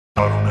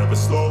I don't ever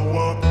slow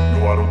up,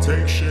 no I don't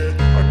take shit.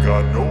 I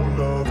got no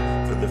love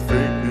for the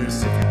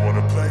fakeness. If you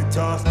wanna play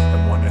tough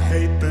and wanna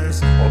hate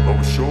this, I'll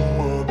always show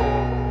up.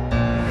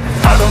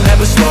 I don't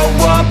ever slow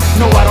up,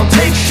 no I don't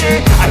take shit.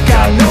 I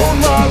got no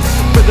love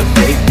for the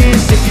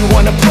fakeness. If you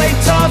wanna play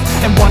tough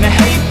and wanna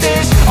hate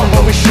this, I'll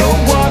always show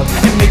up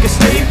and make a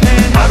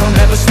statement. I don't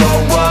ever slow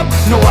up,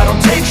 no I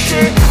don't take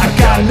shit. I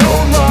got no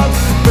love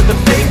for the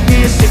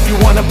fakeness. If you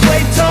wanna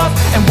play tough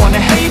and wanna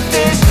hate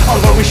this,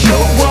 I'll always show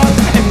up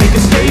and make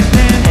a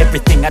statement.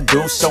 Everything I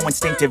do so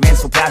instinctive and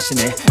so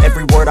passionate.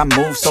 Every word I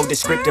move so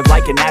descriptive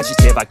like an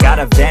adjective. I got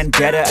a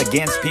vendetta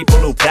against people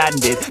who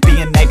patented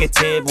being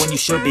negative when you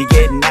should be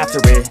getting after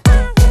it.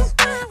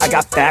 I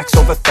got facts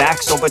over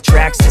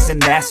tracks, this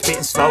and that.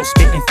 Spitting slow,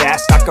 spitting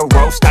fast. I could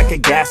roast, I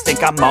could gas.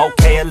 Think I'm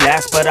okay at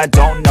last, but I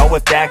don't know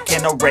if that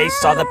can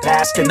erase all the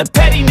past. And the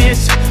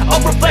pettiness, a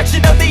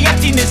reflection of the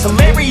emptiness.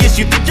 Hilarious,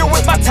 you think you're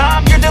worth my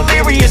time, you're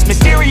delirious.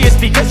 Mysterious,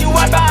 because you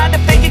hide behind a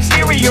fake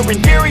exterior.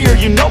 Inferior,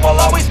 you know I'll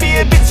always be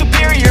a bit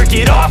superior.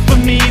 Get off of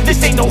me,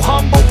 this ain't no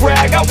humble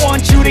brag. I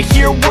want you to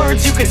hear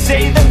words, you can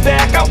say them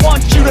back. I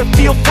want you to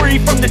feel free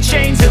from the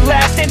chains at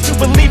last, and to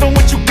believe in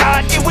what you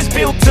got, it was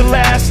built to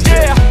last,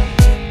 yeah.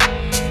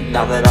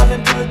 Now that I've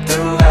been put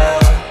through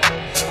hell,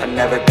 I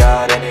never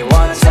got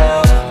anyone's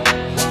help.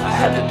 I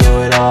had to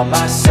do it all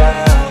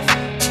myself.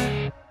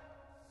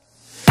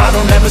 I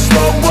don't ever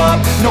slow up,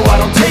 no I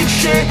don't take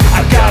shit.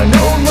 I got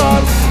no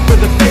love for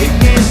the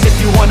fakeness. If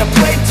you wanna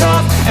play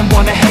tough and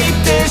wanna hate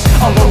this,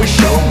 I'll always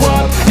show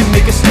up and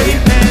make a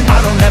statement.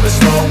 I don't ever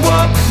slow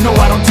up, no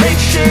I don't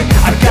take shit.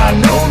 I got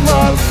no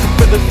love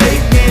for the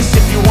fakeness.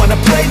 If you wanna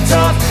play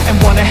tough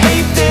and wanna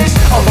hate this,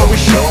 I'll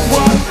always show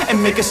up and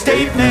make a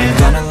statement.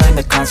 Gonna learn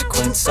the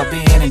consequence of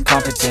being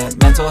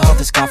incompetent. Mental health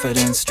is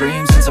confidence,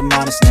 dreams and some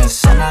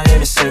modestness. I'm not here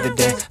to save the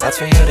day, that's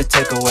for you to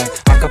take away.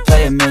 I could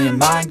play a million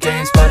mind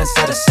games, but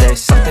instead I say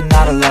something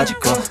not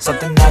illogical,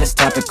 something that is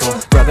topical.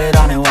 Rub it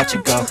on and watch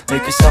it go,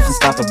 make yourself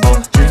unstoppable.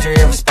 Dreams are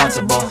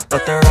irresponsible,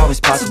 but they're always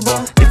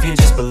possible. If you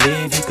just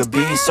believe, you could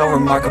be so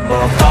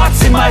remarkable.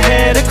 Thoughts in my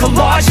head, a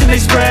collage and they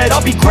spread.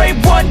 I'll be great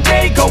one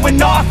day,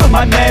 going off of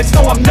my meds.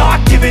 No, I'm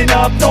not giving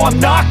up, no, I'm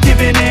not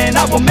giving in.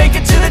 I will make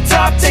it to the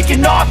top,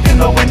 taking off in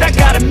the wind. I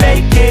gotta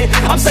make it,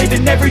 I'm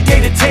saving every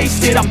day to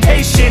taste it. I'm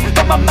patient,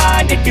 but my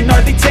mind, it can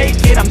hardly take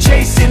it. I'm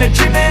chasing a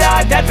dream that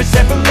I've had for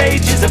several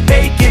ages. A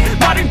vacant,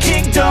 modern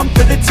kingdom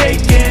for the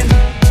taking.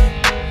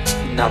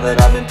 Now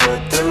that I've been put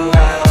through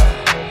hell,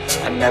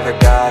 I never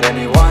got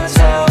anyone's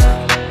help.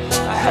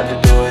 I had to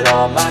do it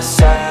all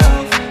myself.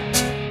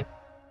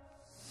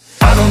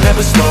 I don't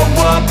ever slow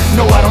up,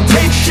 no I don't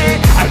take shit.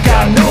 I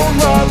got no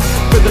love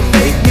for the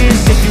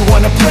fakeness. If you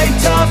wanna play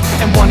tough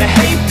and wanna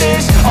hate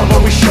this, I'll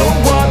always show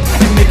up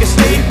and make a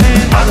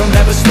statement. I don't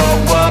ever slow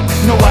up,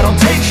 no I don't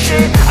take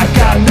shit. I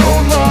got no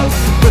love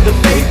for the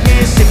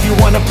fakeness. If you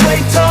wanna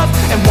play tough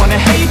and wanna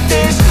hate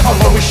this, I'll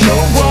always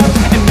show up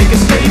and make a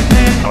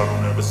statement. I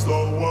don't ever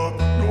slow up,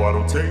 no I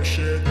don't take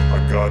shit. I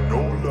got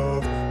no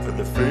love for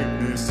the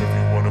fakeness. If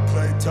you wanna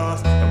play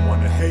tough and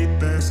wanna hate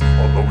this,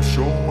 I'll always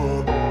show up